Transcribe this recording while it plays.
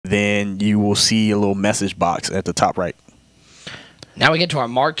then you will see a little message box at the top right. Now we get to our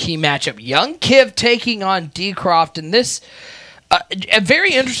marquee matchup. Young Kiv taking on Dcroft, and this a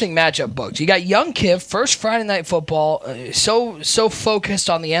very interesting matchup, Books. You got Young Kiv, first Friday Night Football, so focused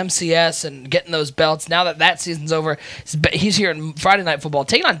on the MCS and getting those belts. Now that season's over, he's here in Friday Night Football,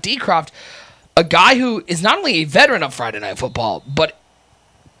 taking on Dcroft, a guy who is not only a veteran of Friday Night Football, but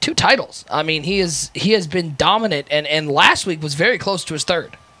 2 titles. I mean, he has been dominant, and last week was very close to his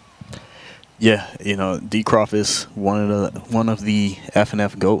 3rd. Yeah, Dcroft is one of the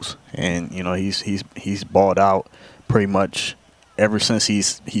FNF GOATs, and he's balled out pretty much ever since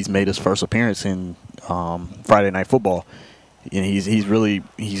he's made his first appearance in Friday Night Football. And he's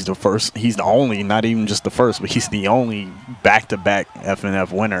the first, he's the only, not even just the first, but he's the only back-to-back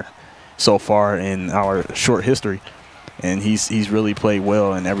FNF winner so far in our short history, and he's really played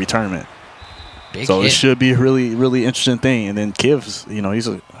well in every tournament. Big so hit. It should be a really, really interesting thing. And then Kiv's,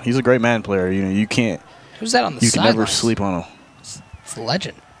 he's a great Madden player. You can't. Who's that on the You can never sidelines? sleep on him. It's a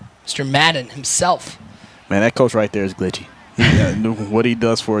legend, Mr. Madden himself. Man, that coach right there is glitchy. What he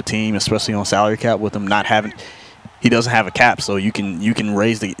does for a team, especially on salary cap, with him not having, he doesn't have a cap, so you can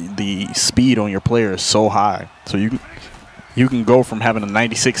raise the speed on your players so high. So you can go from having a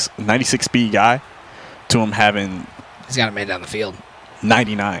 96 speed guy to him having. He's got it made down the field.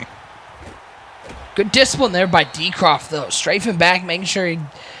 99. Good discipline there by Dcroft, though. Strafing back, making sure he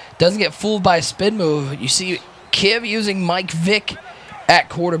doesn't get fooled by a spin move. You see Kiv using Mike Vick at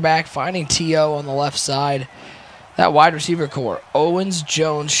quarterback, finding T.O. on the left side. That wide receiver core, Owens,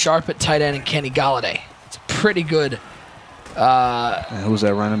 Jones, Sharp at tight end, and Kenny Galladay. It's pretty good. And who's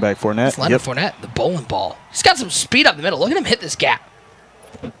that running back? Fournette? It's Leonard Fournette, the bowling ball. He's got some speed up the middle. Look at him hit this gap.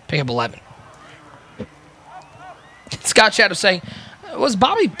 Pick up 11. Scott Shadow saying, was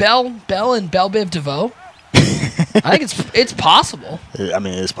Bobby Bell in Bell Biv DeVoe? I think it's possible. I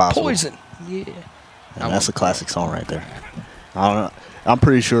mean, it's possible. Poison. Yeah. And that's a classic song right there. I don't know. I'm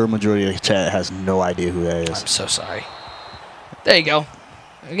pretty sure majority of the chat has no idea who that is. I'm so sorry. There you go.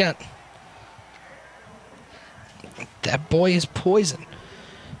 We got that boy is poison.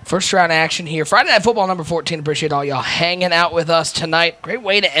 First round action here. Friday Night Football number 14. Appreciate all y'all hanging out with us tonight. Great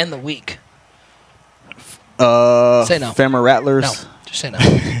way to end the week. Say no. Family Rattlers. No, just say no.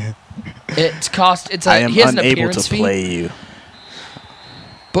 I am unable to play you.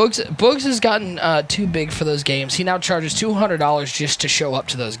 Boogs has gotten too big for those games. He now charges $200 just to show up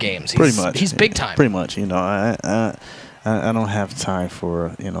to those games. Pretty much. He's big time. Pretty much. I don't have time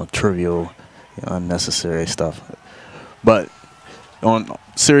for trivial, unnecessary stuff. But on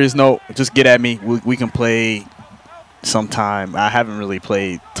serious note, just get at me. We can play sometime. I haven't really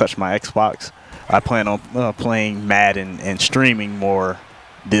touched my Xbox. I plan on playing Madden and streaming more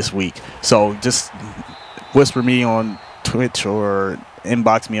this week. So just whisper me on Twitch or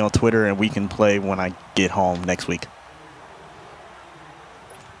inbox me on Twitter, and we can play when I get home next week.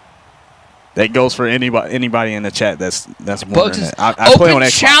 That goes for anybody in the chat that's wondering that. I play on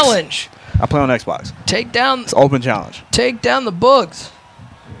Xbox. Challenge. I play on Xbox. It's open challenge. Take down the Boogs.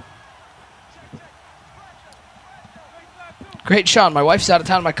 Great, Sean. My wife's out of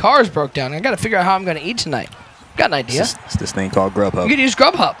town. My car's broke down. I got to figure out how I'm going to eat tonight. Got an idea. It's this thing called Grubhub. You can use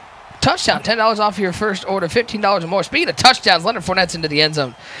Grubhub. Touchdown, $10 off your first order, $15 or more. Speaking of touchdowns, Leonard Fournette's into the end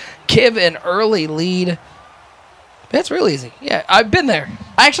zone. Kiv an early lead. That's real easy. Yeah, I've been there.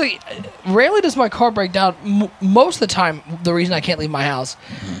 Actually, rarely does my car break down. Most of the time, the reason I can't leave my house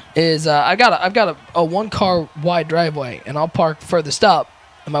is I've got a one-car wide driveway, and I'll park furthest up,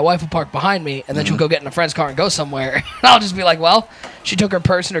 and my wife will park behind me, and then she'll go get in a friend's car and go somewhere. And I'll just be like, well, she took her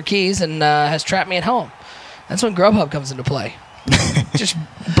purse and her keys and has trapped me at home. That's when Grubhub comes into play. Just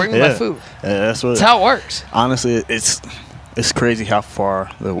bring me my food. Yeah, that's how it works. Honestly, it's crazy how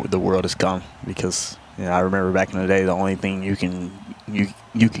far the world has come, because I remember back in the day the only thing you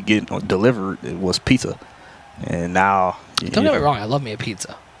could get delivered was pizza, and now don't get me wrong, I love me a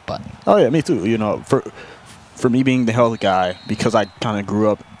pizza, but oh yeah, me too. For me being the health guy, because I kind of grew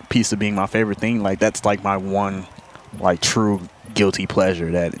up pizza being my favorite thing. Like that's like my one true guilty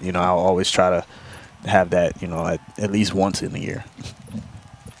pleasure that I'll always try to have that at least once in a year.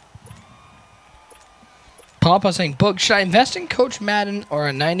 Papa saying, Book, should I invest in Coach Madden or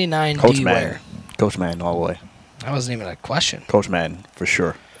a 99 D-Ware? Coach Madden all the way. That wasn't even a question. Coach Madden, for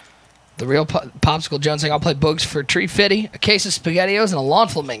sure. The real Popsicle Jones saying, I'll play Books for Tree Fitty, a case of SpaghettiOs, and a Lawn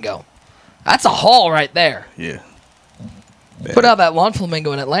Flamingo. That's a haul right there. Yeah. Put out that Lawn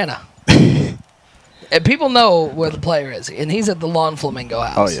Flamingo in Atlanta. And people know where the player is, and he's at the Lawn Flamingo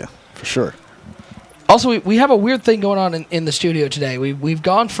house. Oh, yeah, for sure. Also, we have a weird thing going on in the studio today. We've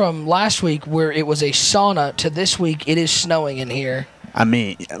gone from last week where it was a sauna to this week it is snowing in here. I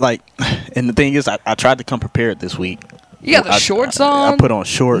mean, like, and the thing is, I tried to come prepared this week. You got the shorts on. I put on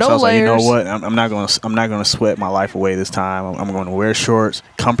shorts. No I was layers. like, you know what? I'm not gonna sweat my life away this time. I'm going to wear shorts,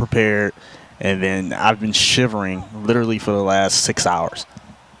 come prepared, and then I've been shivering literally for the last 6 hours.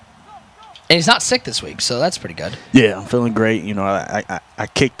 And he's not sick this week, so that's pretty good. Yeah, I'm feeling great. You know, I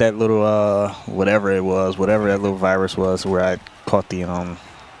kicked that little whatever it was, whatever that little virus was, where I caught the my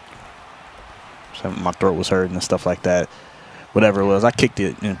throat was hurting and stuff like that. Whatever it was, I kicked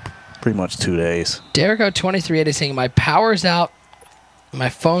it in pretty much 2 days. Derico 2380 saying, my power's out, my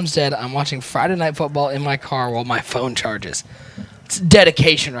phone's dead. I'm watching Friday Night Football in my car while my phone charges. It's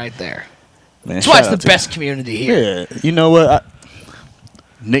dedication right there. Man, that's why it's the best community here. Yeah, you know what?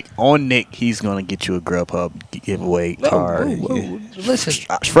 Nick, he's gonna get you a Grubhub giveaway card. Whoa. Listen,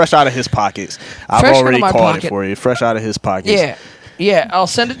 fresh out of his pockets. I've already called it for you. Fresh out of his pockets. Yeah. I'll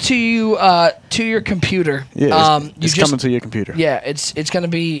send it to you to your computer. Yeah, it's coming to your computer. Yeah, it's gonna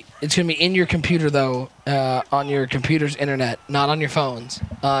be in your computer though, on your computer's internet, not on your phones,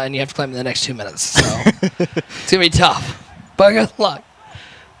 and you have to claim it in the next 2 minutes. So it's gonna be tough, but good luck.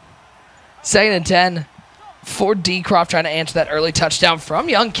 2nd and 10. For Dcroft trying to answer that early touchdown from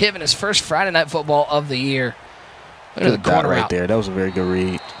young Kiv in his first Friday Night Football of the year. Look at the corner right there. That was a very good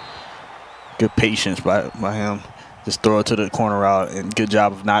read. Good patience by him. Just throw it to the corner route, and good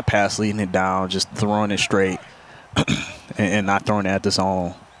job of not pass leading it down, just throwing it straight and not throwing it at the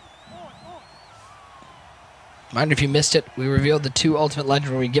zone. Reminder, if you missed it, we revealed the 2 Ultimate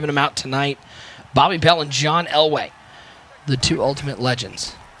Legends. We're giving them out tonight. Bobby Bell and John Elway, the 2 Ultimate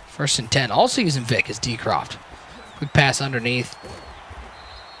Legends. 1st and 10. All season Vic is Dcroft. Quick pass underneath.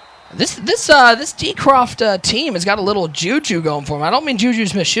 This Dcroft team has got a little juju going for him. I don't mean Juju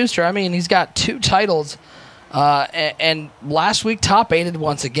Smith-Schuster. I mean he's got 2 titles. And last week top-8'd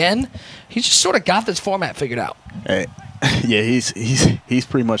once again. He's just sort of got this format figured out. Hey, yeah, he's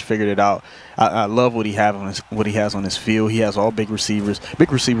pretty much figured it out. I love what he has on his field. He has all big receivers.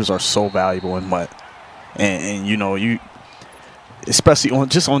 Big receivers are so valuable in MUT. And you know, especially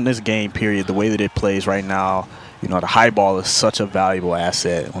on this game period, the way that it plays right now, you know, the high ball is such a valuable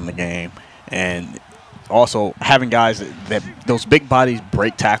asset on the game. And also having guys that those big bodies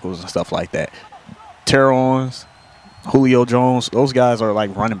break tackles and stuff like that. Terrell Owens, Julio Jones, those guys are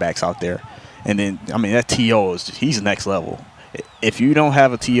like running backs out there. And then, I mean, that T.O. he's next level. If you don't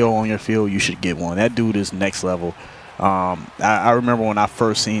have a T.O. on your field, you should get one. That dude is next level. I remember when I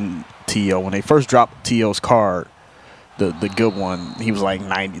first seen T.O., when they first dropped T.O.'s card, the good one, he was like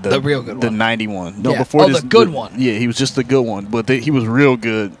 90. The real good one. The 91. No, yeah. before this, the good one. Yeah, he was just the good one. But he was real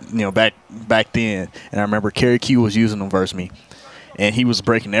good, you know, back then. And I remember Kerry Q was using him versus me. And he was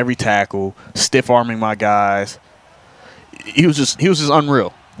breaking every tackle, stiff-arming my guys. He was just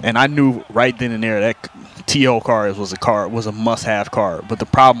unreal. And I knew right then and there that T.O. card was a must-have card. But the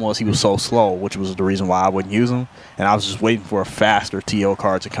problem was he was so slow, which was the reason why I wouldn't use him. And I was just waiting for a faster T.O.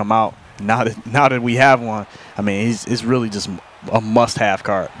 card to come out. Now that we have one, I mean, it's really just a must-have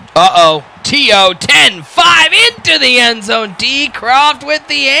card. Uh-oh. T.O. 10-5 into the end zone. Dcroft with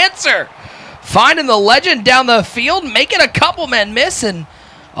the answer. Finding the legend down the field, making a couple men miss, and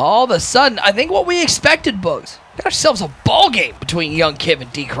all of a sudden, I think what we expected, Bugs. Got ourselves a ball game between young Kiv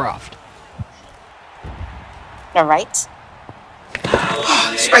and Dcroft. All right.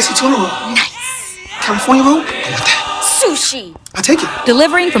 Spicy tuna roll. Nice. California roll. Sushi. I'll take it.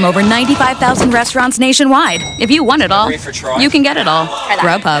 Delivering from over 95,000 restaurants nationwide. If you want it all, you can get it all.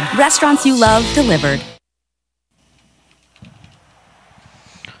 Grubhub. Restaurants you love delivered.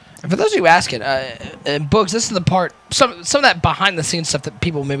 And for those of you asking, Boogs, this is the part, some of that behind-the-scenes stuff that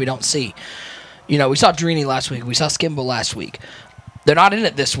people maybe don't see. You know, we saw Tourney last week. We saw Skimble last week. They're not in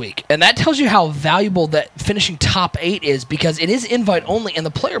it this week. And that tells you how valuable that finishing top 8 is, because it is invite only, and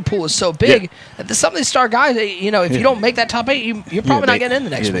the player pool is so big that some of these star guys, you know, if you don't make that top 8, you're probably not getting in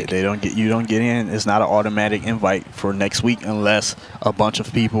the next week. You don't get in. It's not an automatic invite for next week unless a bunch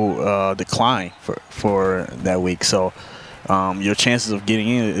of people decline for that week. So your chances of getting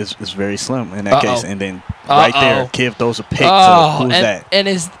in is very slim in that case. And then right there, Kiv throws a pick to who's that? And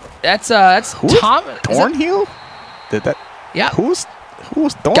that's Tom Thornhill? Did that? Yeah. Who's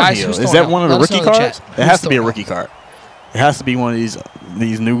Thornhill? Guys, who's is Thornhill? that one of the Let us rookie know in the cards? chat. It has to be a rookie card. It has to be one of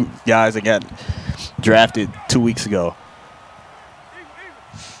these new guys that got drafted 2 weeks ago.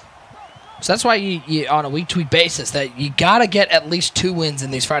 So that's why you on a week-to-week basis that you got to get at least 2 wins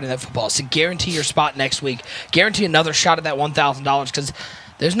in these Friday Night Footballs to guarantee your spot next week, guarantee another shot at that $1,000, because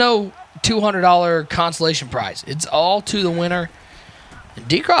there's no $200 consolation prize. It's all to the winner. And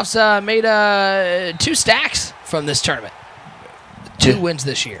Dcroft's made 2 stacks from this tournament. 2 wins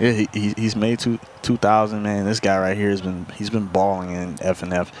this year. Yeah, he's made 2,000, man. This guy right here he's been balling in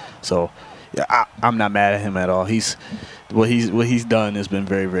FNF. So yeah, I'm not mad at him at all. What he's done has been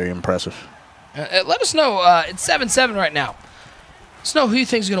very, very impressive. Let us know. It's 7-7 right now. Let us know who you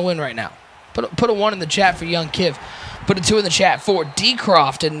think is going to win right now. Put a 1 in the chat for Young Kiv. Put a 2 in the chat for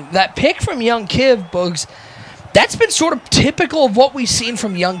Dcroft. And that pick from Young Kiv, Bugs, that's been sort of typical of what we've seen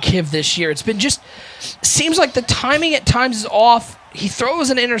from Young Kiv this year. It's been seems like the timing at times is off. He throws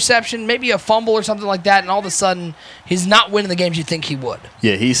an interception, maybe a fumble or something like that, and all of a sudden he's not winning the games you think he would.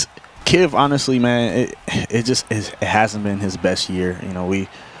 Yeah, Kiv, honestly, man, it hasn't been his best year. You know, me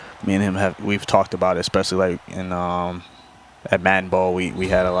and him we've talked about it, especially like in at Madden Bowl, we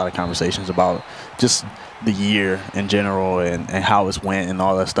had a lot of conversations about just the year in general and how it's went and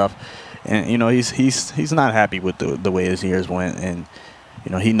all that stuff. And you know, he's not happy with the way his years went, and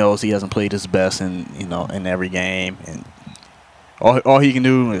you know, he knows he hasn't played his best in every game, and all he can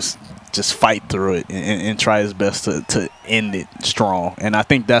do is just fight through it and try his best to end it strong. And I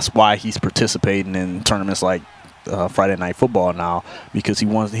think that's why he's participating in tournaments like Friday Night Football now, because he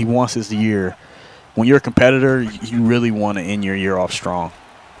wants his year. When you're a competitor, you really want to end your year off strong.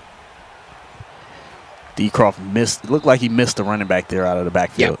 Dcroft looked like he missed the running back there out of the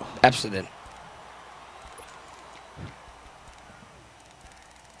backfield. Yeah, absolutely.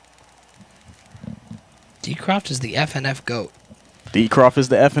 Dcroft is the FNF GOAT. Dcroft is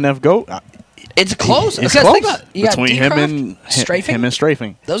the FNF GOAT? It's close. It's close. Think about it. You between him and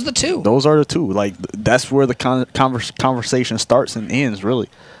Strafing. Those are the two. Those are the two. Like, that's where the conversation starts and ends, really.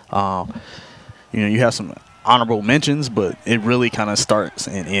 You know, you have some honorable mentions, but it really kind of starts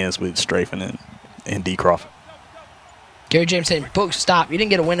and ends with Strafing and Dcroft. Gary James saying, "Book, stop. You didn't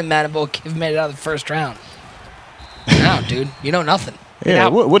get a win in Madden Bowl. Kiv made it out of the first round." No, dude. You know nothing. Yeah,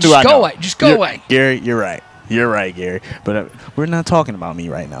 what do I know? Go away. Just go away. Gary, you're right. You're right, Gary. But we're not talking about me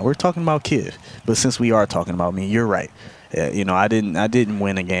right now. We're talking about Kiv. But since we are talking about me, you're right. You know, I didn't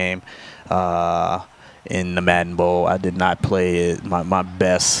win a game in the Madden Bowl. I did not play my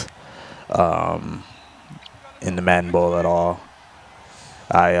best in the Madden Bowl at all.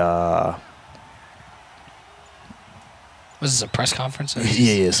 Was this a press conference? Yeah,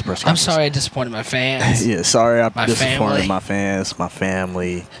 it's a press conference. I'm sorry I disappointed my fans. Yeah, sorry I disappointed my fans, my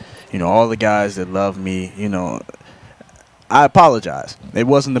family, you know, all the guys that love me. You know, I apologize. It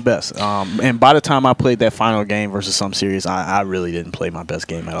wasn't the best. And by the time I played that final game versus some series, I really didn't play my best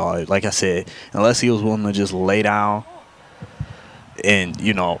game at all. Like I said, unless he was willing to just lay down and,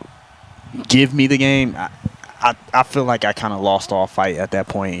 you know, give me the game, I feel like I kind of lost all fight at that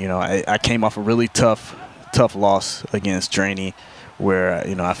point. You know, I came off a really tough loss against Tourney, where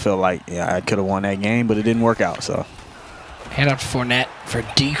you know I feel like I could have won that game, but it didn't work out. So hand up to Fournette for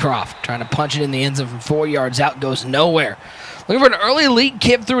Dcroft, trying to punch it in the end zone from 4 yards out, goes nowhere. Looking for an early lead.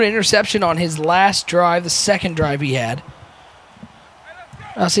 Kiv threw an interception on his last drive, the second drive he had.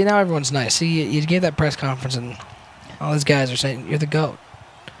 Oh, see, now everyone's nice. See, you gave that press conference, and all these guys are saying you're the GOAT.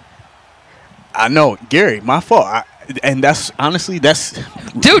 I know, Gary, my fault. And that's honestly,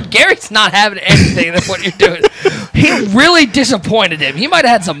 dude, Gary's not having anything than what you're doing. He really disappointed him. He might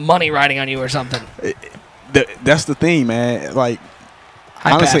have had some money riding on you or something. That's the thing, man. Like,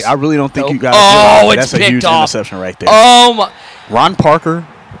 high honestly, pass. I really don't think you guys realize that's a huge interception right there. Oh my! Ron Parker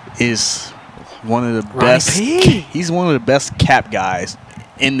is one of the best. He's one of the best cap guys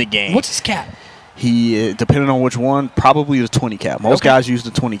in the game. What's his cap? He, depending on which one, probably the 20 cap. Most guys use the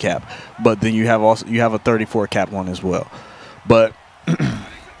 20 cap, but then you have a 34 cap one as well. But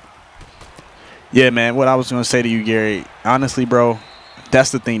yeah, man, what I was going to say to you, Gary, honestly, bro, that's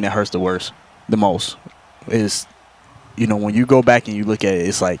the thing that hurts the most is, you know, when you go back and you look at it,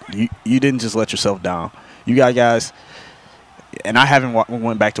 it's like you didn't just let yourself down. You got guys, and I haven't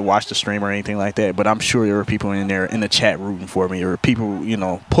went back to watch the stream or anything like that, but I'm sure there were people in there in the chat rooting for me, or people, you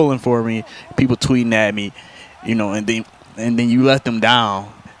know, pulling for me, people tweeting at me, you know, and then you let them down.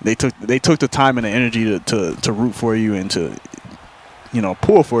 They took the time and the energy to root for you and to, you know,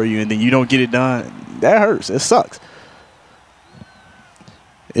 pull for you, and then you don't get it done. That hurts. It sucks.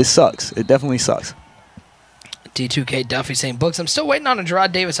 It sucks. It definitely sucks. D2K Duffy saying, "Books, I'm still waiting on a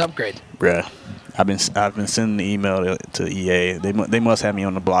Gerard Davis upgrade." Yeah. I've been sending the email to EA. They must have me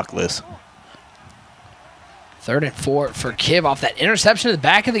on the block list. 3rd and 4 for Kiv off that interception in the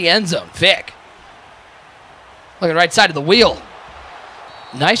back of the end zone. Vic looking right side of the wheel.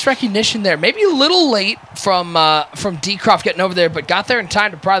 Nice recognition there. Maybe a little late from Dcroft getting over there, but got there in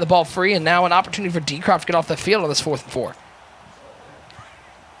time to pry the ball free, and now an opportunity for Dcroft to get off the field on this 4th and 4.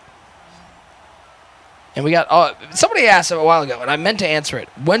 And we got somebody asked a while ago, and I meant to answer it.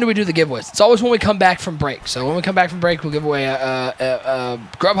 When do we do the giveaways? It's always when we come back from break. So when we come back from break, we'll give away a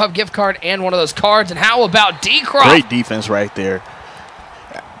Grubhub gift card and one of those cards. And how about Dcroft? Great defense right there.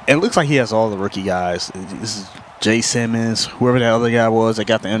 It looks like he has all the rookie guys. This is Jay Simmons, whoever that other guy was that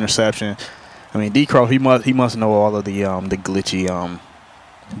got the interception. I mean, Dcroft, he must know all of the glitchy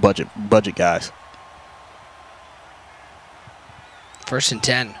budget guys. 1st and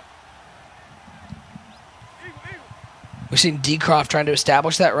 10. We've seen Dcroft trying to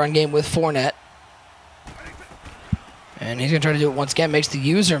establish that run game with Fournette. And he's going to try to do it once again. Makes the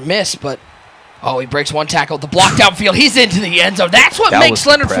user miss, but... Oh, he breaks one tackle. The block downfield. He's into the end zone. That's what makes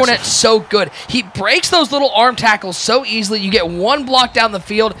Leonard Fournette so good. He breaks those little arm tackles so easily. You get one block down the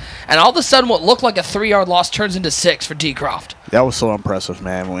field, and all of a sudden what looked like a 3-yard loss turns into 6 for Dcroft. That was so impressive,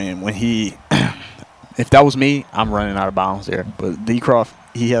 man. When he... if that was me, I'm running out of bounds there. But Dcroft,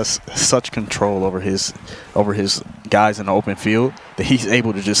 he has such control over his guys in the open field that he's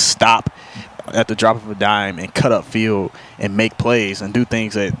able to just stop at the drop of a dime and cut up field and make plays and do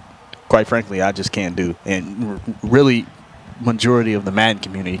things that, quite frankly, I just can't do. And really, majority of the Madden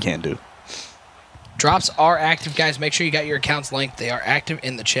community can't do. Drops are active, guys. Make sure you got your accounts linked. They are active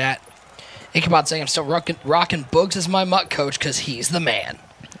in the chat. Ichabod saying I'm still rocking Boogs as my MUT coach because he's the man.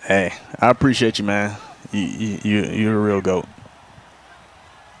 Hey, I appreciate you, man. You're a real GOAT.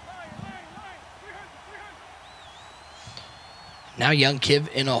 Now young Kiv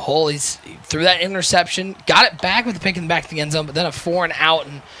in a hole. He threw that interception, got it back with the pick in the back of the end zone, but then a 4 and out.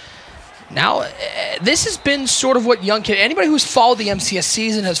 And now this has been sort of what young Kiv, anybody who's followed the MCS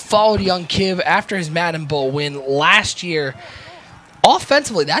season has followed young Kiv after his Madden Bowl win last year.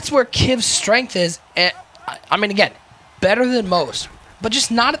 Offensively, that's where Kiv's strength is. And I mean, again, better than most, but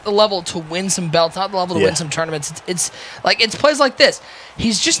just not at the level to win some belts, not at the level to win some tournaments. It's plays like this.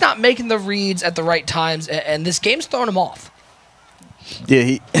 He's just not making the reads at the right times, and this game's throwing him off.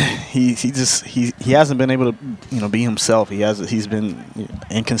 Yeah, he hasn't been able to be himself. He's been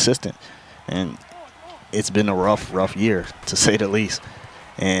inconsistent, and it's been a rough year to say the least.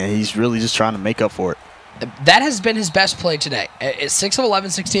 And he's really just trying to make up for it. That has been his best play today. It's 6 of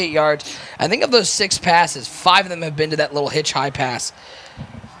 11, 68 yards. I think of those 6 passes, 5 of them have been to that little hitch high pass.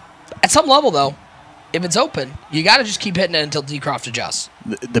 At some level, though, if it's open, you got to just keep hitting it until Dcroft adjusts.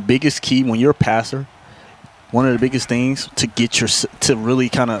 The biggest key when you're a passer, one of the biggest things to really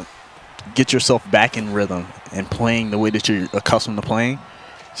kind of get yourself back in rhythm and playing the way that you're accustomed to playing,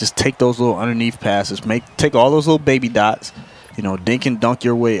 just take those little underneath passes, take all those little baby dots, dink and dunk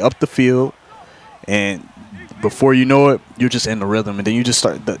your way up the field, and before you know it, you're just in the rhythm, and then you just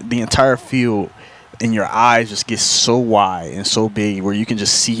start the entire field and your eyes just get so wide and so big where you can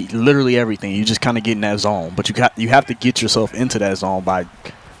just see literally everything. You just kind of get in that zone, but you have to get yourself into that zone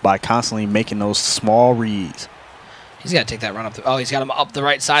by constantly making those small reads. He's got to take that run up. He's got him up the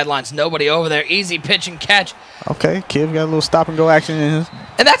right sidelines. Nobody over there. Easy pitch and catch. Okay, Kiv got a little stop and go action in his.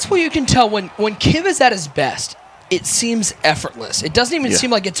 And that's where you can tell when Kiv is at his best, it seems effortless. It doesn't even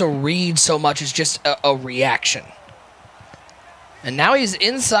seem like it's a read so much as just a reaction. And now he's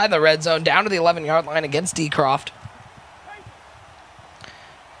inside the red zone, down to the 11-yard line against Dcroft.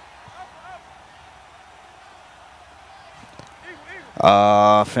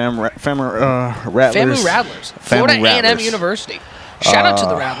 Family Rattlers. Florida A&M University. Shout out to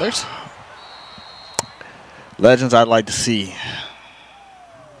the Rattlers. Legends I'd like to see.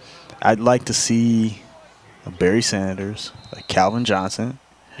 I'd like to see a Barry Sanders, a Calvin Johnson.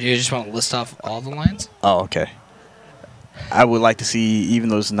 You just want to list off all the lines? Oh, okay. I would like to see, even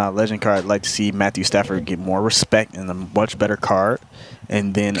though it's not a legend card, I'd like to see Matthew Stafford get more respect and a much better card.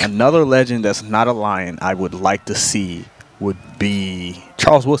 And then another legend that's not a Lion I would like to see would be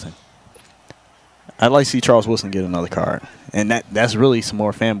Charles Wilson. I'd like to see Charles Wilson get another card. And that's really some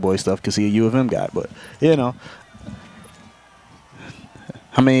more fanboy stuff because he's a U of M guy. But,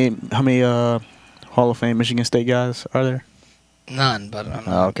 how many Hall of Fame Michigan State guys are there? None, but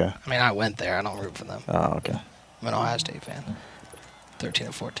okay. I mean, I went there. I don't root for them. Oh, okay. I'm an Ohio State fan. 13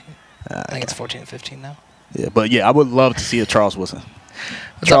 and 14. I think it's 14 and 15 now. Yeah, but I would love to see a Charles Wilson.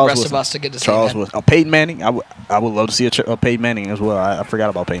 What's up, rest of us? Good to see Charles Wilson. Peyton Manning. I would love to see a Peyton Manning as well. I forgot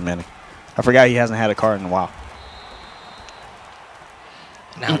about Peyton Manning. I forgot he hasn't had a card in a while.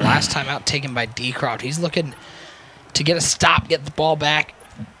 Now, last time out taken by Dcroft. He's looking to get a stop, get the ball back.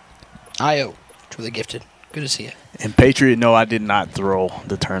 Io, truly gifted. Good to see you. And Patriot, no, I did not throw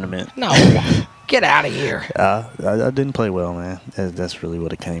the tournament. No, get out of here. I didn't play well, man. That's really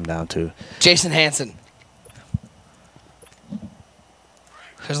what it came down to. Jason Hanson.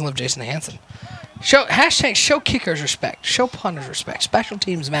 Who doesn't love Jason Hanson? Hashtag show kickers respect. Show punters respect. Special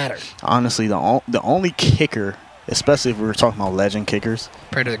teams matter. Honestly, the only kicker, especially if we were talking about legend kickers,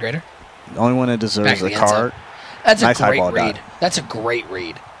 Pray to the greater. the only one that deserves a card. That's Nice a high great ball read. dot. That's a great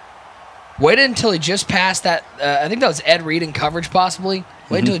read. Waited until he just passed that. I think that was Ed Reed in coverage, possibly.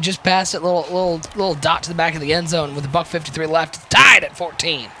 Wait until he just passed that little dot to the back of the end zone with $1:53 left, tied at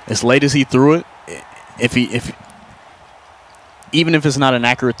 14. As late as he threw it, even if it's not an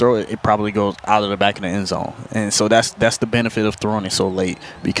accurate throw, it probably goes out of the back of the end zone. And so that's the benefit of throwing it so late,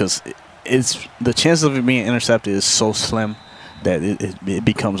 because it's the chances of it being intercepted is so slim that it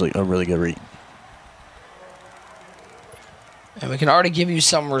becomes a really good read. And we can already give you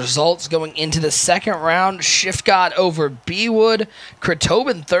some results going into the second round. Shift God over Beewood.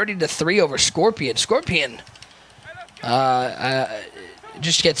 Kratoban 30-3 over Scorpion. Scorpion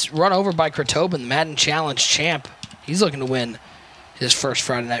just gets run over by Kratoban, the Madden Challenge champ. He's looking to win his first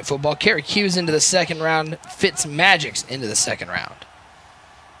Friday Night Football. Kerry Hughes into the second round. Fitz Magics into the second round.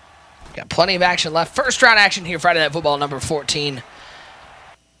 Got plenty of action left. First round action here, Friday Night Football number 14.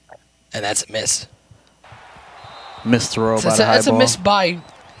 And that's a miss. Missed throw by the high ball. That's a miss by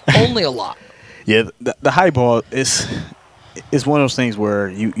only a lot. Yeah, the high ball is one of those things where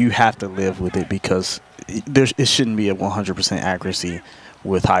you have to live with it, because it shouldn't be a 100% accuracy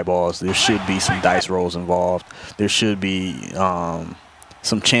with high balls. There should be some dice rolls involved. There should be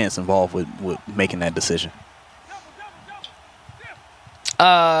some chance involved with making that decision.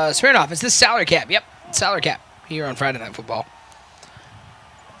 Smirnoff, is this salary cap? Yep, salary cap here on Friday Night Football.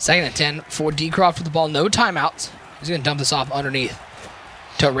 Second and 10 for Dcroft with the ball. No timeouts. He's going to dump this off underneath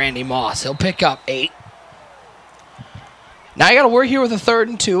to Randy Moss. He'll pick up 8. Now you got to worry here with a 3rd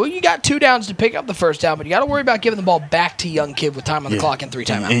and 2. You got 2 downs to pick up the first down, but you got to worry about giving the ball back to Young Kid with time on the clock and 3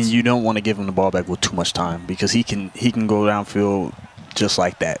 timeouts. And you don't want to give him the ball back with too much time, because he can go downfield just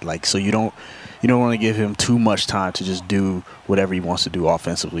like that. Like, so you don't want to give him too much time to just do whatever he wants to do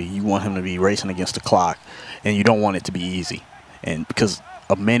offensively. You want him to be racing against the clock, and you don't want it to be easy. And because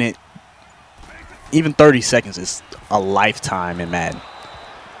a minute, even 30 seconds is a lifetime in Madden.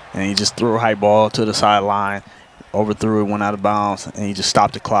 And he just threw a high ball to the sideline, overthrew it, went out of bounds, and he just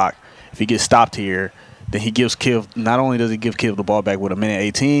stopped the clock. If he gets stopped here, then he gives Kiv, not only does he give Kiv the ball back with a minute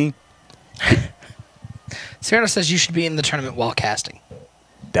 18. Serrano says you should be in the tournament while casting.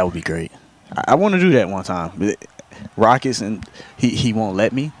 That would be great. I want to do that one time. Rockets, and he won't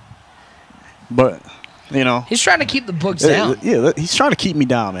let me. But, you know. He's trying to keep the books down. Yeah, he's trying to keep me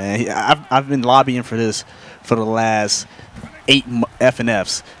down, man. I've been lobbying for this for the last 8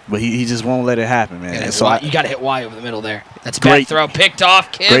 FNFs, but he just won't let it happen, man. And so you got to hit Y over the middle there. That's a bad throw. Picked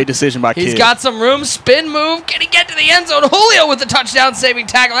off, Kid. Great decision by Kid. He's got some room. Spin move. Can he get to the end zone? Julio with the touchdown-saving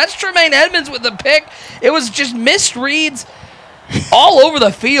tackle. That's Tremaine Edmonds with the pick. It was just missed reads all over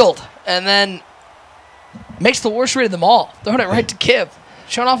the field. And then makes the worst read of them all. Throwing it right to Kiv.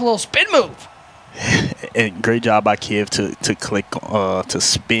 Showing off a little spin move. And great job by Kiv to click to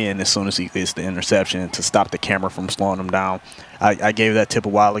spin as soon as he gets the interception to stop the camera from slowing him down. I gave that tip a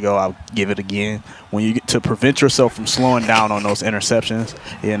while ago. I'll give it again. When you get to prevent yourself from slowing down on those interceptions.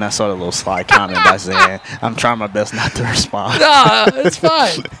 Yeah, and I saw the little slide comment by saying I'm trying my best not to respond. Nah, it's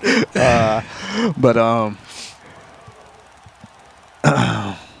fine.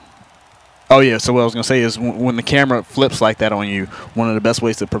 Oh, yeah, so what I was going to say is when the camera flips like that on you, one of the best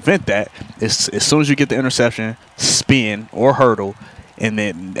ways to prevent that is as soon as you get the interception, spin or hurdle, and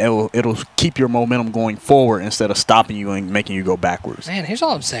then it'll keep your momentum going forward instead of stopping you and making you go backwards. Man, here's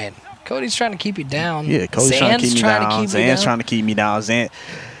all I'm saying. Cody's trying to keep you down. Yeah, Cody's trying to keep me down. Zan's trying to keep me down. Zan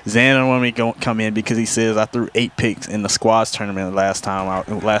don't want me to come in because he says I threw 8 picks in the squads tournament last time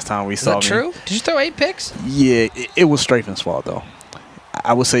we saw me. Is that true? Did you throw 8 picks? Yeah, it was Strafen's fault, though.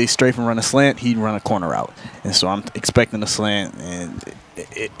 I would say Strafen run a slant, he'd run a corner route. And so I'm expecting a slant, and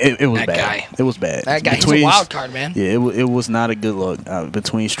it was bad. It was bad. That guy, he's a wild card, man. Yeah, it was not a good look.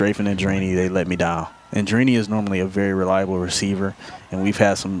 Between Strafen and Draney, they let me down. And Draney is normally a very reliable receiver, and we've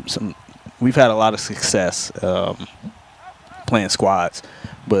had we've had a lot of success playing squads,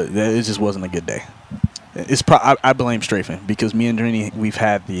 but it just wasn't a good day. I blame Strafen because me and Draney, we've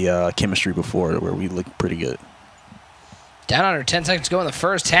had the chemistry before where we look pretty good. Down under 10 seconds to go in the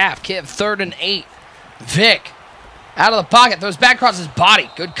first half. Kiv 3rd and 8. Vic out of the pocket. Throws back across his body.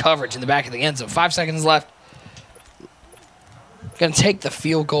 Good coverage in the back of the end zone. 5 seconds left. Going to take the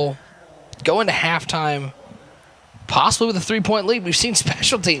field goal. Go into halftime possibly with a 3-point lead. We've seen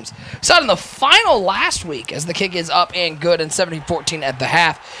special teams. We saw it in the final last week as the kick is up and good and 17-14 at the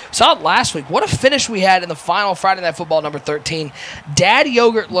half. We saw it last week. What a finish we had in the final Friday Night Football number 13. Dad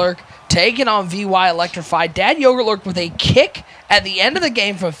Yogurt Lurk taking on VY Electrified. Dad Yogurt Lurk with a kick at the end of the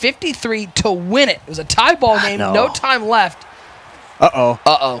game from 53 to win it. It was a tie ball game, no time left. Uh-oh.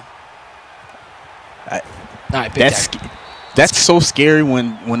 Uh-oh. All right, that's so scary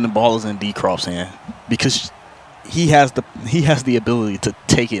when the ball is in Dcroft's hand because he has the ability to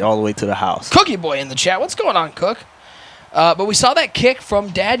take it all the way to the house. Cookie Boy in the chat. What's going on, Cook? But we saw that kick from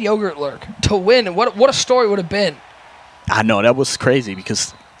Dad Yogurt Lurk to win, and what a story would have been. I know that was crazy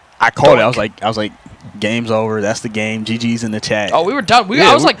because I called it. I was like, game's over. That's the game. GG's in the chat. Oh, we were done.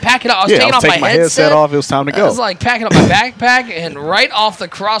 I was like packing up. I was taking off my headset off. It was time to go. I was like packing up my backpack, and right off the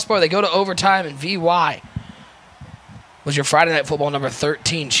crossbar, they go to overtime, and VY was your Friday Night Football number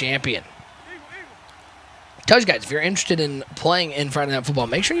 13 champion. Tell you guys, if you're interested in playing in Friday Night Football,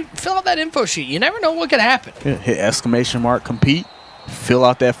 make sure you fill out that info sheet. You never know what could happen. Yeah, hit ! Compete. Fill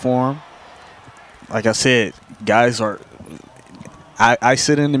out that form. Like I said, guys are. I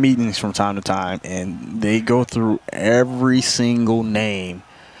sit in the meetings from time to time, and they go through every single name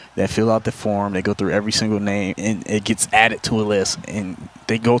that fill out the form. They go through every single name, and it gets added to a list, and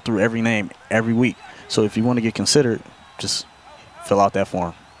they go through every name every week. So if you want to get considered, just fill out that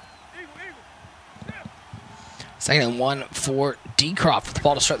form. 2nd and 1 for Dcroft with the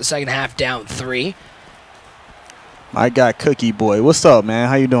ball to start the second half, down 3. My guy Cookie Boy, what's up, man?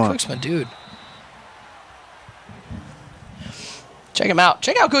 How you doing? Cook's my dude. Check him out.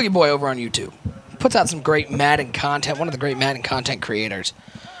 Check out Cookie Boy over on YouTube. Puts out some great Madden content. One of the great Madden content creators.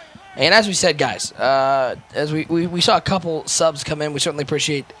 And as we said, guys, as we saw a couple subs come in, we certainly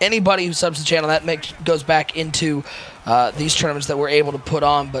appreciate anybody who subs the channel. That goes back into these tournaments that we're able to put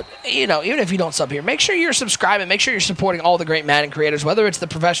on. But, you know, even if you don't sub here, make sure you're subscribing. Make sure you're supporting all the great Madden creators, whether it's the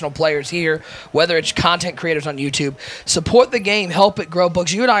professional players here, whether it's content creators on YouTube. Support the game. Help it grow.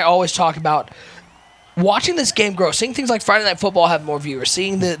 Books, you and I always talk about watching this game grow, seeing things like Friday Night Football have more viewers,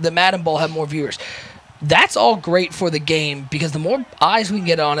 seeing the Madden Bowl have more viewers. That's all great for the game because the more eyes we can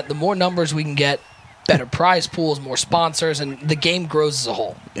get on it, the more numbers we can get, better prize pools, more sponsors, and the game grows as a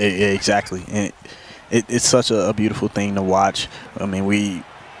whole. Yeah, exactly. And it's such a beautiful thing to watch. I mean, we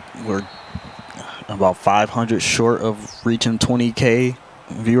were about 500 short of reaching 20K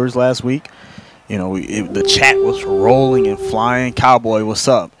viewers last week. You know, the chat was rolling and flying. Cowboy, what's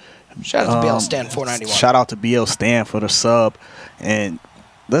up? Shout out to BL Stan 491. Shout out to BL Stan for the sub. And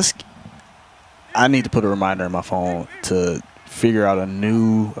I need to put a reminder in my phone to figure out a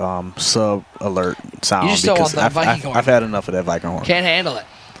new sub alert sound. You just don't want that Viking horn. I've had enough of that Viking horn. Can't handle it.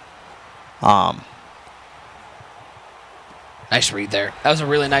 Nice read there. That was a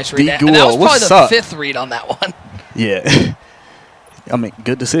really nice read. And that was probably the fifth read on that one. Yeah. I mean,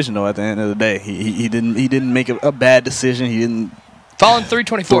 good decision though. At the end of the day, he didn't make a bad decision. He didn't. Following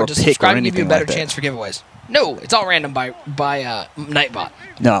 324 to subscribe and give you a better chance for giveaways. No, it's all random by Nightbot.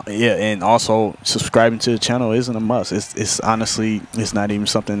 No, yeah, and also subscribing to the channel isn't a must. It's honestly, it's not even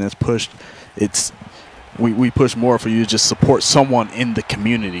something that's pushed. It's we push more for you to just support someone in the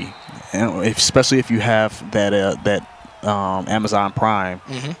community, and especially if you have that Amazon Prime,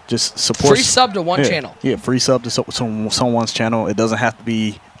 just support. Free sub to one channel. Yeah, free sub to someone's channel. It doesn't have to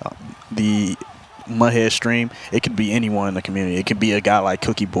be the MutHead stream. It could be anyone in the community. It could be a guy like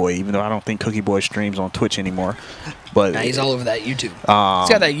Cookie Boy, even though I don't think Cookie Boy streams on Twitch anymore. But he's all over that YouTube. He's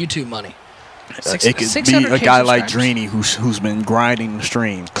got that YouTube money. It could be a guy like Tourney who's been grinding the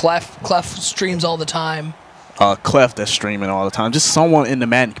stream. Clef streams all the time. Clef that's streaming all the time. Just someone in the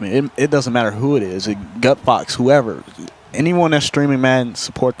Madden community. It doesn't matter who it is. Gutfox, whoever. Anyone that's streaming Madden,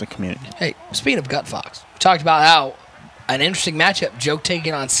 support the community. Hey, speaking of Gutfox, we talked about how an interesting matchup, Joke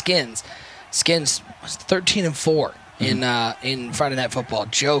taking on Skins. Skins was 13-4 in Friday Night Football.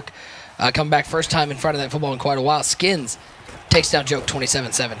 Joke coming back first time in Friday Night Football in quite a while. Skins takes down Joke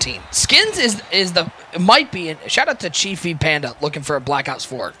 27-17. Skins might be, and shout out to Chief V Panda looking for a Black Ops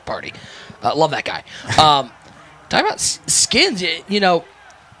 4 party. Love that guy. Talking about Skins, you know,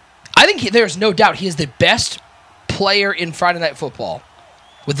 I think there's no doubt he is the best player in Friday Night Football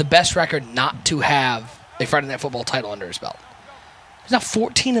with the best record not to have a Friday Night Football title under his belt. He's now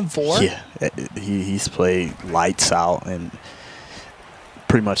 14-4. Yeah, he's played lights out, and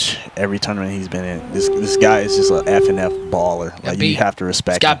pretty much every tournament he's been in. This guy is just an F&F baller. Like, you have to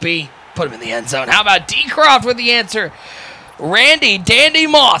respect him. Got B. Put him in the end zone. How about Dcroft with the answer? Randy Dandy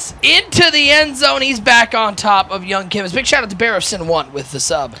Moss into the end zone. He's back on top of Young Kimmons. Big shout out to Bear of Sin 1 with the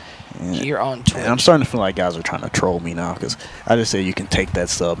sub here on Twitch. And I'm starting to feel like guys are trying to troll me now because I just say you can take that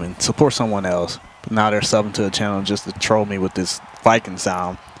sub and support someone else. But now they're subbing to the channel just to troll me with this Viking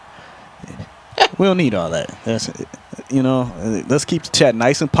sound. We don't need all that. Let's keep the chat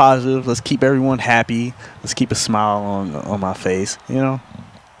nice and positive. Let's keep everyone happy. Let's keep a smile on my face.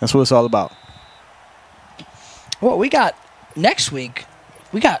 That's what it's all about. Well, we got next week.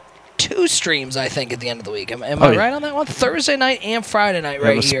 We got 2 streams, I think, at the end of the week. Am I right on that one? Thursday night and Friday night,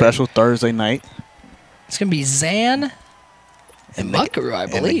 right here. We have a special Thursday night. It's gonna be Zan and Mutt Guru, I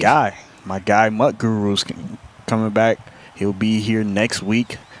believe. And my guy Mutt Guru's coming back. He'll be here next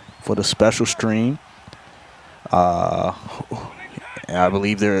week for the special stream. I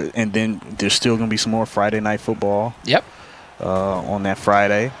believe there's still gonna be some more Friday night football. Yep. On that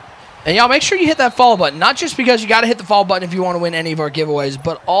Friday. And y'all make sure you hit that follow button. Not just because you got to hit the follow button if you want to win any of our giveaways,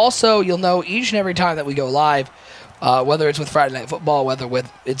 but also you'll know each and every time that we go live, whether it's with Friday Night Football, whether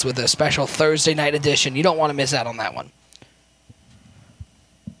it's with a special Thursday night edition. You don't want to miss out on that one.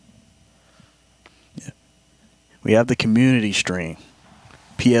 Yeah. We have the community stream.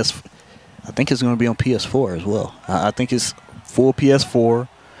 I think it's going to be on PS4 as well. I think it's full PS4.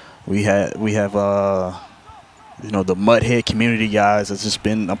 We have the MutHead community guys that's just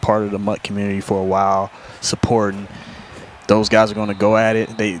been a part of the Mut community for a while, supporting. Those guys are going to go at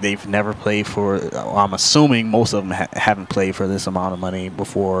it. They've never played for. I'm assuming most of them haven't played for this amount of money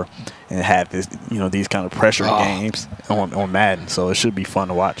before and had this, these kind of pressure games on Madden. So it should be fun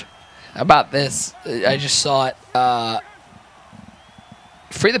to watch. How about this? I just saw it.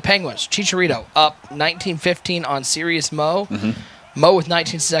 Free the Penguins. Chicharito up 19-15 on Serious Mo. Mo with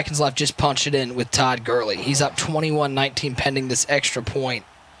 19 seconds left just punched it in with Todd Gurley. He's up 21-19 pending this extra point,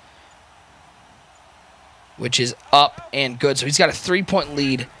 which is up and good. So he's got a 3-point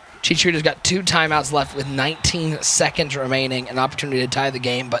lead. Chicharito's got 2 timeouts left with 19 seconds remaining, an opportunity to tie the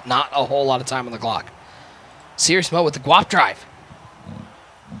game, but not a whole lot of time on the clock. Serious Mo with the guap drive.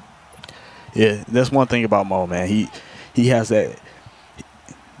 Yeah, that's one thing about Mo, man. He has that.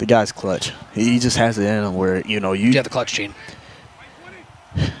 The guy's clutch. He just has it in him where, you have the clutch gene.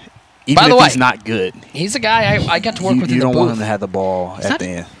 Even if he's not good. He's a guy I got to work with in the booth. You don't want him to have the ball at the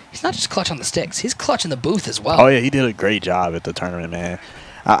end. He's not just clutch on the sticks. He's clutch in the booth as well. Oh, yeah, he did a great job at the tournament, man.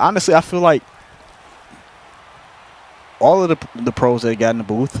 Honestly, I feel like all of the pros that got in the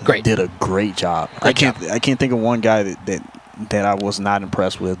booth did a great job. I can't think of one guy that I was not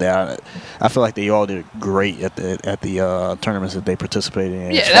impressed with. I feel like they all did great at the tournaments that they participated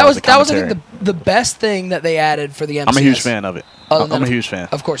in. Yeah, that was I think the best thing that they added for the MCS. I'm a huge fan of it. I'm a huge fan.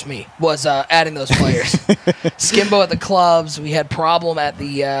 Of course, was adding those players. Skimbo at the clubs. We had Problem at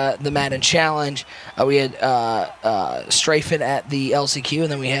the Madden Challenge. We had Strafen at the LCQ,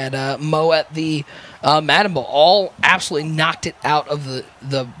 and then we had Mo at the Madden Bowl. All absolutely knocked it out of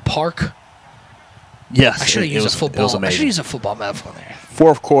the park. Yes, I should have used a football. I should use a football metaphor there.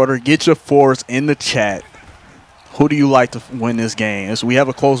 Fourth quarter, get your fours in the chat. Who do you like to win this game? We have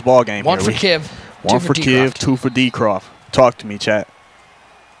a close ball game. One for Kiv. One for Kiv, 2 for Dcroft. Talk to me, chat.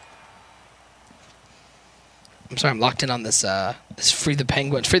 I'm sorry, I'm locked in on this. This Free the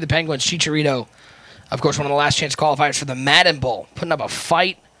Penguins. Free the Penguins. Chicharito, of course, one of the last chance qualifiers for the Madden Bowl, putting up a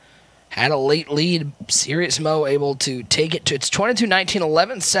fight. Had a late lead. Serious Mo able to take it to it's 22-19,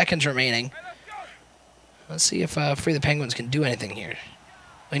 11 seconds remaining. Let's see if Free the Penguins can do anything here.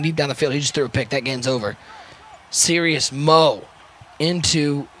 Deep down the field, he just threw a pick. That game's over. Serious Mo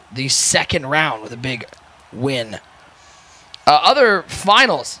into the second round with a big win. Other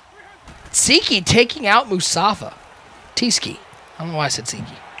finals. Tsiki taking out Musafa. T-Ski. I don't know why I said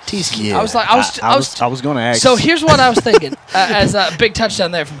Tsiki. T-Ski. Yeah, I was going to ask. So here's what I was thinking. As a big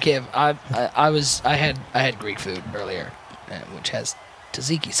touchdown there from Kiv. I had Greek food earlier, which has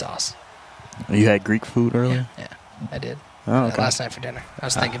tzatziki sauce. You had Greek food earlier? Yeah, I did. Oh, okay. Last night for dinner. I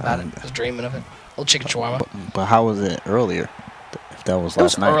was thinking about it. I was dreaming of it. A little chicken shawarma. But how was it earlier? If that was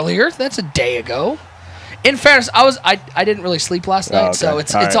last night. It was earlier. That's a day ago. In fairness, I didn't really sleep last night, so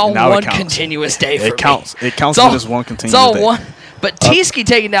it's all one continuous day for me. It counts as one continuous day. It's all one. But T-Ski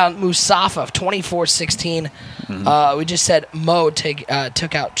taking down Musafa 24-16. We just said Mo took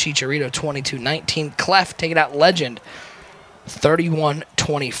out Chicharito 22-19. Clef taking out Legend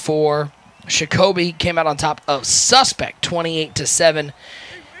 31-24. Shakobi came out on top of Suspect 28-7.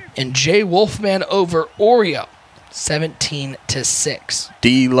 And Jay Wolfman over Oreo 17-6.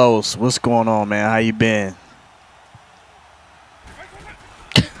 D-Los, what's going on, man? How you been?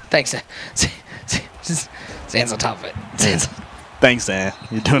 Thanks, Zan's on top of it. Thanks, Zan.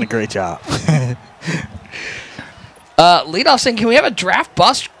 You're doing a great job. Leadoff saying, can we have a draft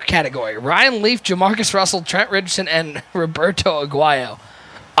bust category? Ryan Leaf, Jamarcus Russell, Trent Richardson, and Roberto Aguayo.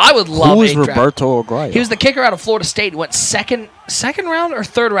 I would love Who is a draft. Roberto Aguayo? He was the kicker out of Florida State. He went second round or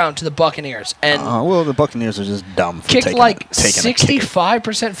third round to the Buccaneers, and well, the Buccaneers are just dumb for kicked taking like taking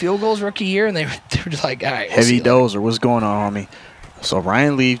 65% field goals rookie year, and they were just like, all right, we'll heavy dozer. What's going on, homie? So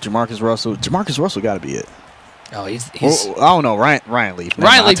Ryan Leaf, Jamarcus Russell. Jamarcus Russell got to be it. Oh, he's Well, I don't know. Ryan Leaf.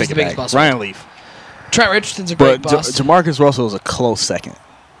 Ryan Leaf is the biggest bust. Ryan Leaf. Trent Richardson's a great But bust. Jamarcus Russell is a close second.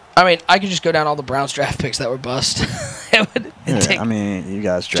 I mean, I could just go down all the Browns draft picks that were bust. I mean, you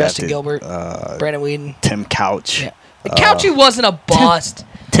guys drafted Justin Gilbert, Brandon Weeden, Tim Couch. Yeah. Couchy wasn't a bust.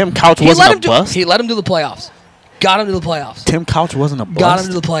 Tim Couch wasn't a bust. He let him do the playoffs. Got him to the playoffs. Tim Couch wasn't a bust. Got him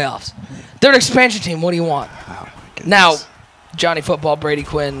to the playoffs. They're an expansion team. What do you want? Oh, Now, Johnny Football, Brady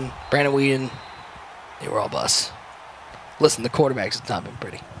Quinn, Brandon Weeden, they were all busts. Listen, the quarterbacks has not been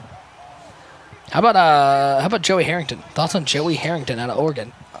pretty. How about Joey Harrington? Thoughts on Joey Harrington out of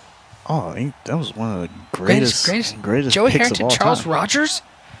Oregon? Oh, that was one of the greatest Joey picks Harrington, of all Charles time. Rogers?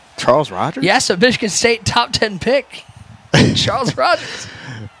 Charles Rogers? Yes, a Michigan State top 10 pick. Charles Rogers.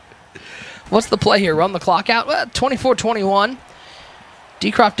 What's the play here? Run the clock out? Well, 24-21.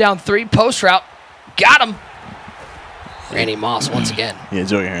 Dcroft down 3. Post route. Got him. Randy Moss once again. Yeah,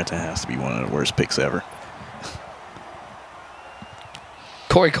 Joey Harrington has to be one of the worst picks ever.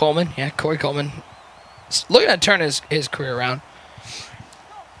 Corey Coleman. Yeah, Corey Coleman. Looking to turn his career around.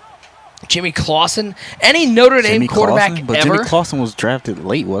 Jimmy Clausen. Any Notre Dame quarterback Clausen? But ever. Jimmy Clausen was drafted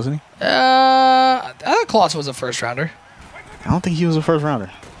late, wasn't he? I thought Clausen was a first rounder. I don't think he was a first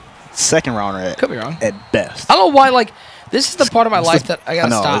rounder. Second rounder Could be wrong. At best. I don't know why, like, this is the part of my life that I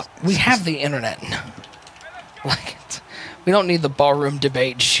gotta stop. it's We have the internet. Like, we don't need the ballroom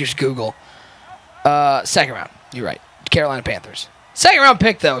debate. Just use Google. Second round. You're right. Carolina Panthers. Second round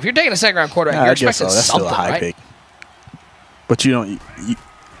pick, though. If you're taking a second round quarterback, you're expecting That's something, still a high right? pick. But you don't.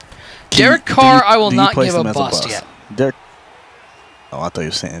 Derek Carr, I will not give a bust yet. Derek. Oh, I thought you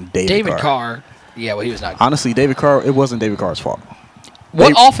were saying David Carr. Yeah, well, he was not good. Honestly, David Carr, it wasn't David Carr's fault.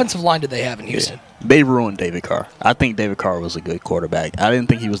 What offensive line did they have in Houston? Yeah, they ruined David Carr. I think David Carr was a good quarterback. I didn't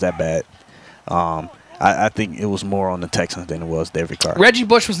think he was that bad. I think it was more on the Texans than it was David Carr. Reggie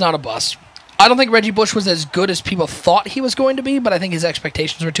Bush was not a bust. I don't think Reggie Bush was as good as people thought he was going to be, but I think his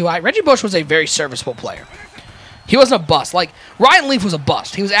expectations were too high. Reggie Bush was a very serviceable player. He wasn't a bust. Like, Ryan Leaf was a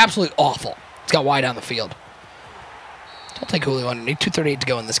bust. He was absolutely awful. He's got wide down the field. I'll take Julio underneath. 2:38 to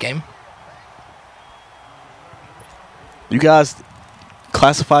go in this game. You guys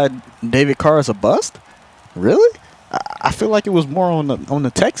classified David Carr as a bust? Really? I feel like it was more on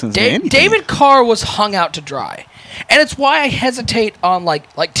the Texans than anything. David Carr was hung out to dry. And it's why I hesitate on,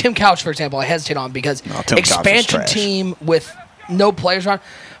 like Tim Couch, for example, I hesitate on because expansion team with no players around.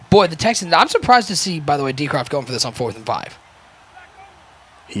 Boy, the Texans, I'm surprised to see, by the way, Dcroft going for this on 4th and 5.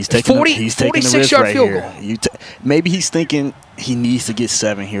 He's taking the risk right field here. goal. Maybe he's thinking he needs to get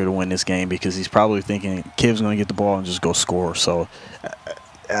 7 here to win this game because he's probably thinking Kiv's going to get the ball and just go score. So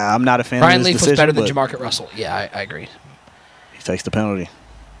I'm not a fan Ryan of this Leaf decision. was better than Jamarcus Russell. Yeah, I agree. He takes the penalty.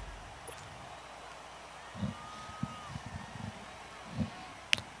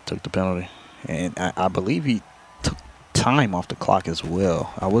 Took the penalty. And I believe he took time off the clock as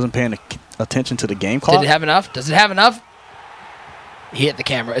well. I wasn't paying attention to the game clock. Did it have enough? Does it have enough? He hit the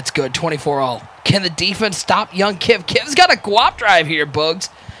camera. It's good. 24-all. Can the defense stop young Kiv? Kiv's got a guap drive here, Bugs.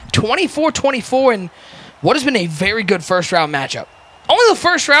 24-24 in what has been a very good first-round matchup. Only the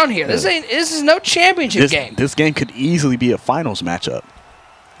first round here. This is no championship game. This game could easily be a finals matchup.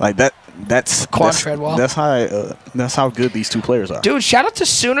 Like that. That's how good these two players are. Dude, shout out to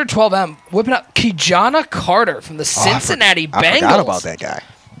Sooner 12M whipping up Kijana Carter from the Cincinnati Bengals. I forgot about that guy.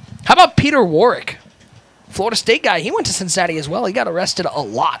 How about Peter Warwick? Florida State guy. He went to Cincinnati as well. He got arrested a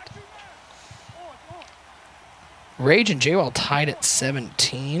lot. Rage and JWall tied at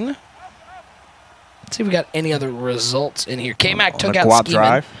 17. Let's see if we got any other results in here. K-Mac took out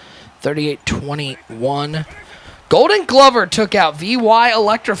Skeeman. 38-21. Golden Glover took out VY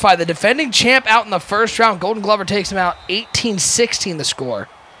Electrify, the defending champ, out in the first round. Golden Glover takes him out 18-16 the score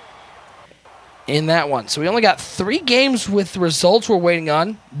in that one. So we only got 3 games with results we're waiting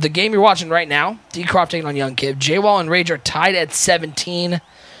on. The game you're watching right now, Dcroft taking on Young Kid. JWall and Rage are tied at 17.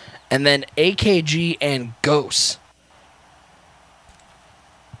 And then AKG and Ghost.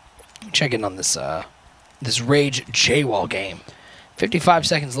 Check in on this this Rage JWall game. 55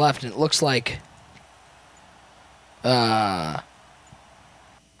 seconds left, and it looks like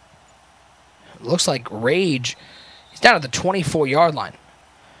Rage, he's down at the 24-yard line.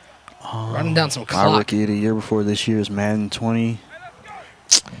 Running down some clock. My rookie of the year before this year is Madden 20.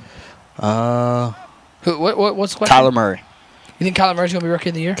 What's the question? Kyler Murray. You think Kyler Murray's going to be rookie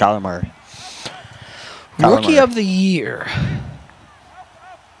of the year? Kyler Murray. Rookie of the year.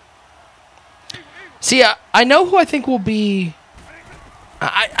 See, I know who I think will be.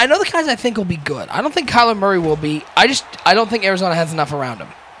 I know the guys I think will be good. I don't think Kyler Murray will be. I don't think Arizona has enough around him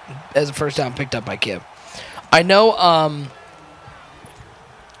as a first down picked up by Kiv. I know,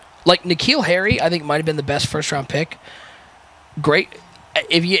 like N'Keal Harry, I think might have been the best first round pick. Great.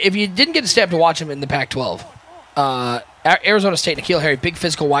 If you didn't get a step to watch him in the Pac-12, Arizona State, N'Keal Harry, big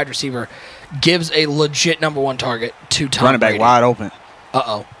physical wide receiver, gives a legit #1 target to Tom Running back Brady. wide open.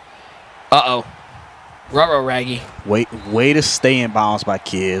 Uh-oh. Ruh-roh, Raggy. Way to stay in bounds by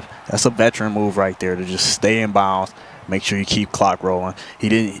Kiv. That's a veteran move right there, to just stay in bounds, make sure you keep clock rolling.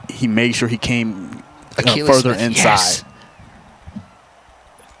 He made sure he came further inside. Yes.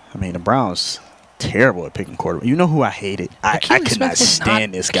 I mean, the Browns terrible at picking quarterback. You know who I hated? I could not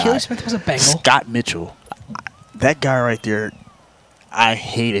stand this guy. Achilles Smith was a Bengal. Scott Mitchell. That guy right there, I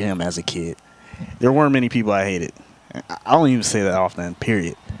hated him as a kid. There weren't many people I hated. I don't even say that often,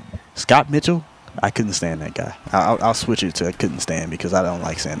 period. Scott Mitchell, I couldn't stand that guy. I'll switch it to I couldn't stand, because I don't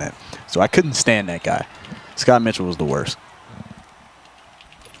like saying that. So I couldn't stand that guy. Scott Mitchell was the worst.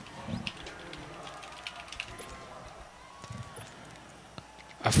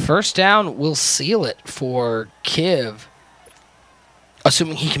 A first down will seal it for Kiv,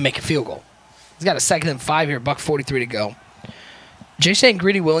 assuming he can make a field goal. He's got a 2nd and 5 here, $1:43 to go. Jay saying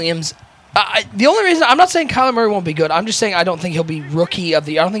Greedy Williams. The only reason I'm not saying Kyler Murray won't be good, I'm just saying I don't think he'll be rookie of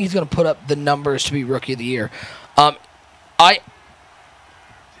the year. I don't think he's going to put up the numbers to be rookie of the year.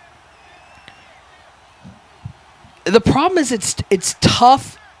 The problem is it's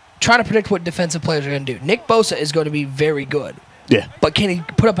tough trying to predict what defensive players are going to do. Nick Bosa is going to be very good. Yeah. But can he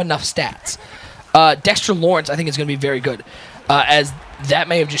put up enough stats? Dexter Lawrence, I think, is going to be very good, as that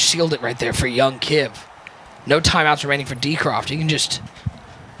may have just sealed it right there for young Kiv. No timeouts remaining for Dcroft. He can just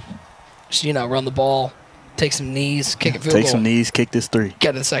run the ball, take some knees, kick it field goal. Take some knees, kick this 3.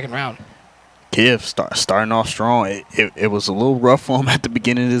 Get to the 2nd round. Kiv starting off strong. It was a little rough for him at the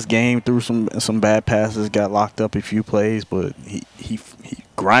beginning of this game. Threw some bad passes, got locked up a few plays, but he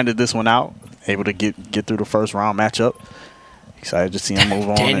grinded this one out, able to get through the first round matchup. Excited to see him move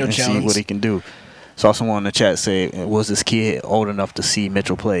on and see what he can do. Saw someone in the chat say, was this kid old enough to see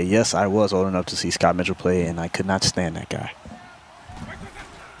Mitchell play? Yes, I was old enough to see Scott Mitchell play, and I could not stand that guy.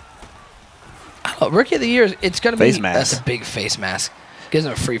 Rookie of the year, it's going to be face mask. That's a big face mask. Gives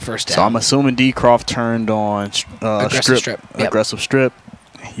him a free first down. So I'm assuming Dcroft turned on aggressive strip. Yep. Aggressive strip.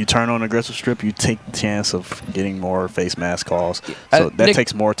 You turn on aggressive strip, you take the chance of getting more face mask calls. So that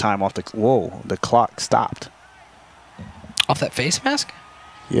takes more time off the. Whoa, the clock stopped. Off that face mask?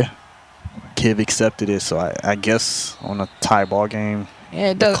 Yeah. Kiv accepted it, so I guess on a tie ball game.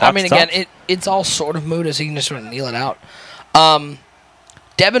 Yeah, it does. I mean, again, it's all sort of moot, so you can just sort of kneel it out.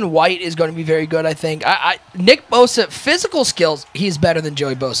 Devin White is going to be very good, I think. Nick Bosa, physical skills, he's better than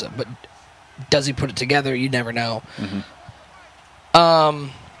Joey Bosa, but does he put it together? You never know. Mm-hmm.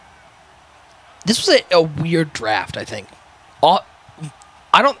 This was a weird draft, I think.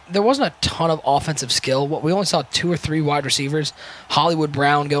 There wasn't a ton of offensive skill. We only saw 2 or 3 wide receivers. Hollywood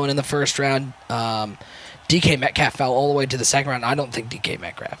Brown going in the first round. DK Metcalf fell all the way to the 2nd round. I don't think DK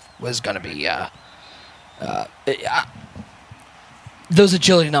Metcalf was going to be. Those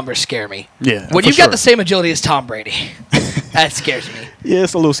agility numbers scare me. Yeah, when you've got the same agility as Tom Brady, that scares me. Yeah,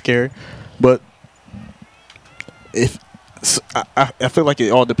 it's a little scary, but I feel like it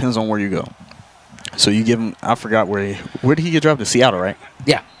all depends on where you go. So you give him. I forgot where did he get drafted? Seattle, right?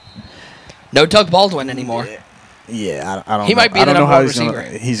 Yeah. No Doug Baldwin anymore. Yeah, I don't. He might be the number 1 receiver.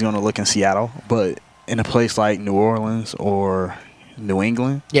 He's going to look in Seattle, but in a place like New Orleans or New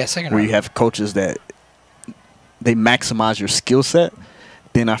England, yeah, 2nd round, where you have coaches that they maximize your skill set,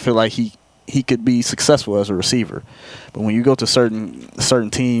 then I feel like he could be successful as a receiver. But when you go to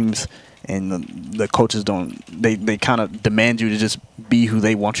certain teams and the coaches they kind of demand you to just be who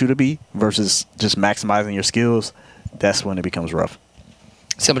they want you to be versus just maximizing your skills, that's when it becomes rough.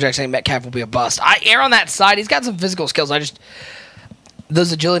 Simple Jack saying Metcalf will be a bust. I err on that side. He's got some physical skills.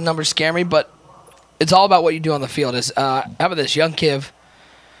 Those agility numbers scare me, but it's all about what you do on the field. How about this? Young Kiv.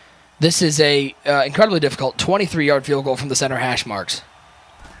 This is a incredibly difficult 23-yard field goal from the center hash marks.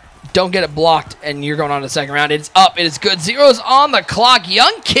 Don't get it blocked, and you're going on to the 2nd round. It's up. It is good. 0's on the clock.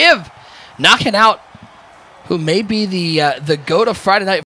 Young Kiv knocking out who may be the GOAT of Friday Night